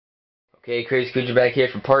Okay, Crazy Coocher back here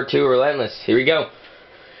for part 2 of Relentless. Here we go.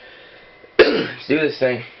 Let's do this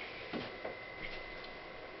thing.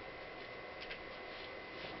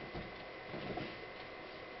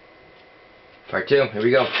 Part 2, here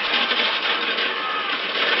we go.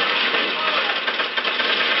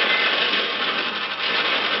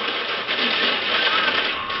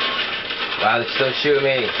 Wow, they're still shooting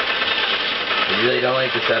me. I really don't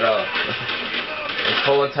like this at all. This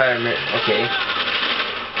whole entire okay.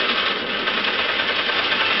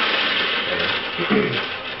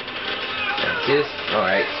 See this?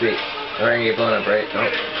 Alright, sweet. We're gonna get blown up, right?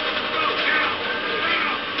 Nope.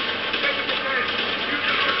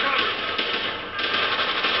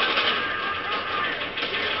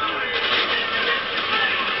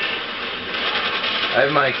 I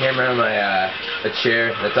have my camera on my a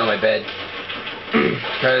chair that's on my bed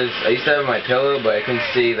because I used to have my pillow, but I couldn't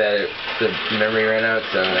see that the memory ran out,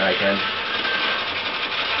 so now I can.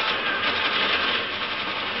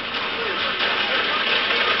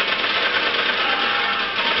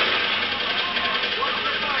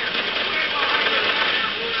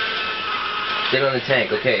 Stay on the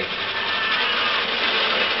tank, okay.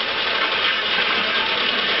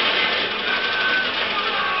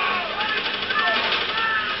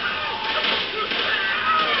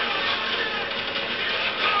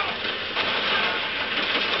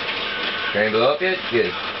 Can I blow up yet?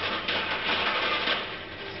 Good.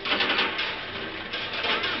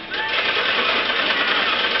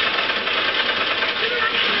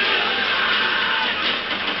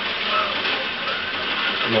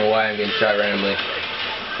 I don't know why I'm getting shot randomly.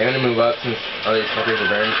 I'm gonna move up since all these fuckers are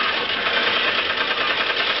burned.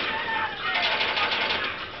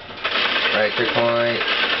 Alright, quick point.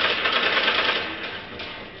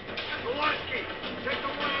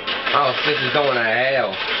 Oh, this is going to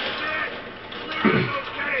hell.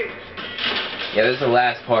 Yeah, this is the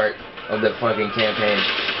last part of the fucking campaign.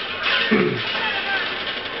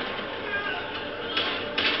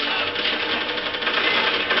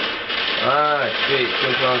 Ah, shit,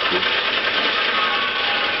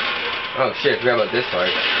 oh shit, I forgot about this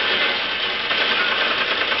part.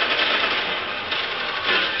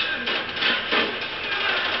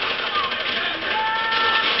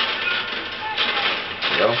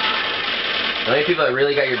 There you go. The only people that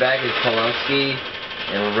really got your back is Polonsky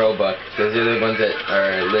and Roebuck, because they're the ones that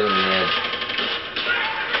are living in the end.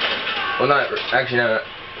 Well, not actually, no.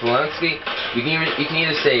 Polonsky. You can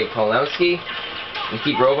either say Polonsky and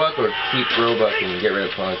keep Roebuck, or keep Roebuck and get rid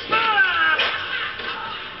of Polonsky.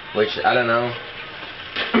 Which I don't know.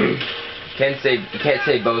 You can't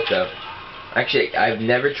say both though. Actually, I've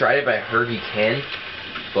never tried it, but I heard you can.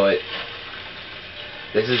 But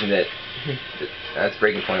this isn't it. That's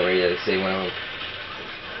breaking point where you have to say one of them.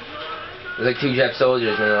 There's like 2 Jap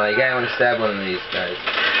soldiers, and they're like, yeah, I want to stab one of these guys.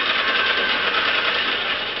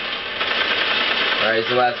 Alright, it's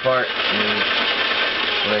the last part.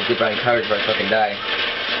 I'm gonna get behind coverage if I fucking die.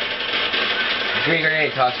 Green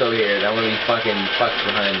grenade tossed over here. I want to be fucking fucked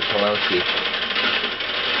behind Polonsky.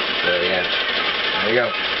 So yeah, there you go.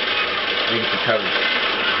 Let me get some coverage.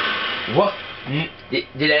 What?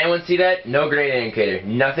 Did anyone see that? No grenade indicator.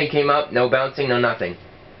 Nothing came up. No bouncing. No nothing.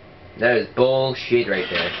 That is bullshit right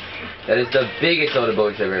there. That is the biggest load of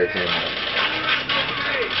bullshit I've ever seen.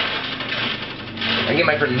 I can get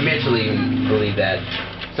my friend Mitch to even believe that.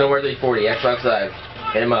 Somewhere 340, Xbox Live.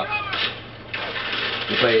 Hit him up.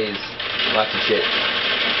 He plays lots of shit.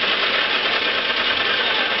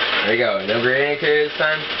 There you go. No grenade indicator this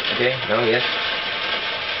time? Okay. No, yes.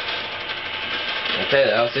 I tell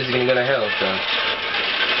you, else this is gonna go to hell, so.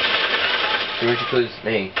 See which includes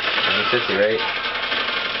me. I'm a sister, right?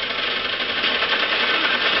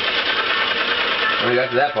 When we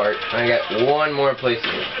got to that part, I got one more place to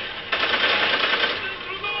go.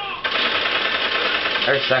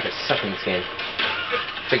 Arasaka's sucking this game.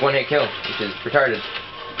 It's like one-hit kill, which is retarded.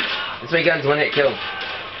 This many guns, one-hit kill.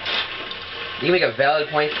 You can make a valid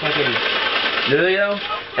point fucking... Literally though,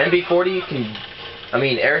 MB40 can... I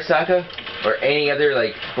mean, Arasaka, or any other,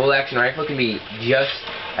 like, full-action rifle can be just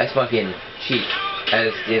as fucking cheap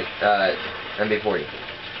as the MB40.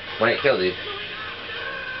 One-hit kill, dude.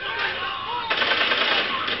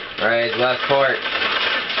 Alright, the last part.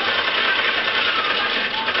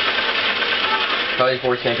 Probably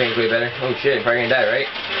Force campaign's way better. Oh shit, I'm probably gonna die, right?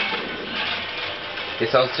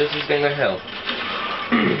 Guess all sisters gonna go to hell.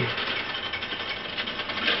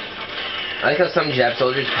 I like how some Jap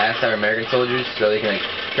soldiers pass our American soldiers so they can like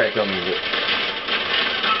try to kill me.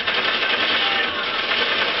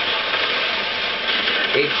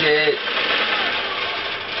 Eat shit.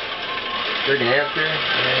 Freaking after.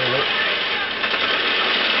 Nope.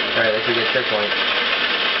 Alright, let's go get checkpoint.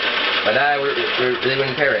 If I die, we really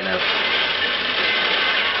wouldn't care right now.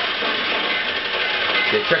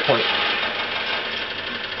 Okay, trick point.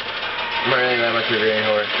 I'm not really that much of a grenade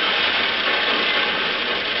whore.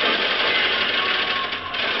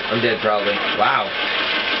 I'm dead probably. Wow.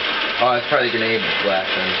 Oh, it's probably a grenade blast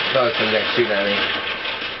then. I thought it was some guy shooting at me.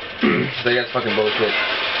 So that's fucking bullshit.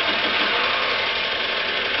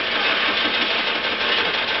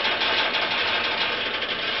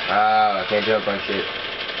 Oh, I can't jump on shit.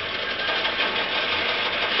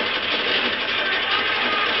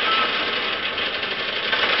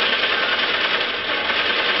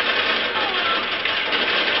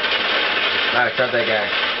 Ah, shot that guy.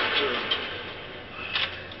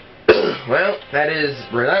 Well, that is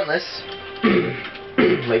Relentless.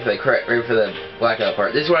 Wait for the blackout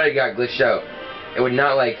part. This is why I got glitched out. It would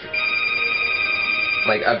not like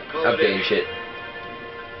update and shit.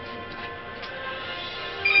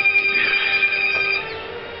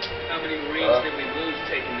 How many Marines did we lose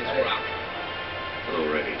taking this rock?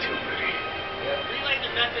 Already too many. Relay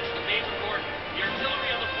the message to Major Gordon. The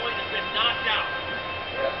artillery on the point has been knocked out.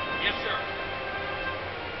 Yes, sir.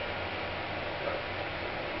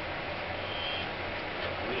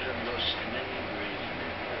 We have lost many brave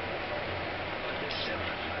men, but their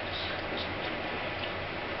sacrifice is not in vain.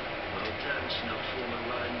 Our tanks now form a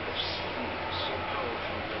line of steel so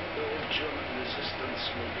powerful that all German resistance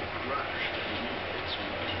will be crushed beneath its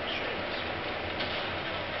mighty treads.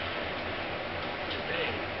 Today,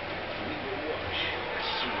 we will watch as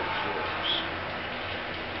Syria falls,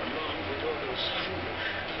 along with others foolish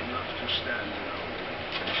enough to stand in our way.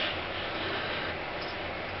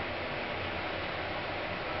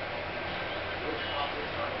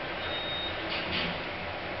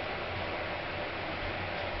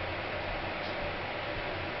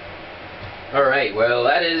 Alright, well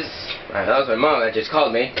that was my mom that just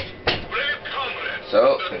called me.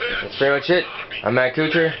 So, that's pretty much it. I'm Matt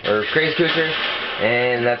Kucher, or Crazy Kucher,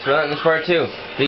 and that's Relentless Part 2.